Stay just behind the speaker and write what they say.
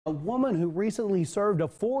A woman who recently served a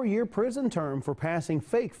 4-year prison term for passing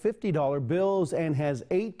fake $50 bills and has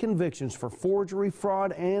 8 convictions for forgery,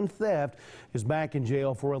 fraud, and theft is back in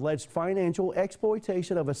jail for alleged financial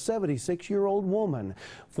exploitation of a 76-year-old woman.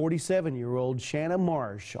 47-year-old Shana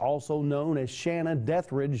Marsh, also known as Shana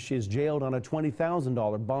Deathridge, is jailed on a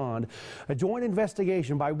 $20,000 bond. A joint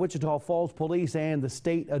investigation by Wichita Falls Police and the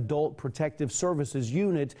State Adult Protective Services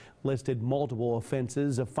Unit listed multiple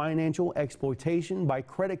offenses of financial exploitation by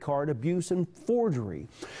credit card abuse and forgery.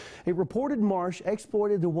 It reported Marsh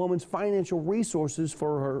exploited the woman's financial resources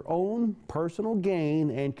for her own personal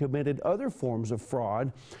gain and committed other forms of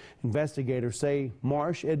fraud. Investigators say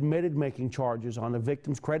Marsh admitted making charges on the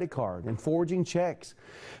victim's credit card and forging checks.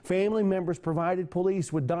 Family members provided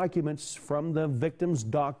police with documents from the victim's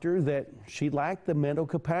doctor that she lacked the mental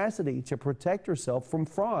capacity to protect herself from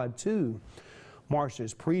fraud, too.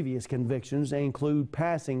 Marsh's previous convictions include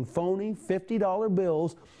passing phony $50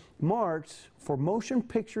 bills marked for motion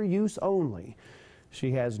picture use only.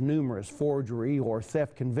 She has numerous forgery or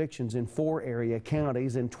theft convictions in 4 area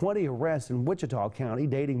counties and 20 arrests in Wichita County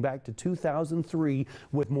dating back to 2003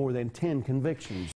 with more than 10 convictions.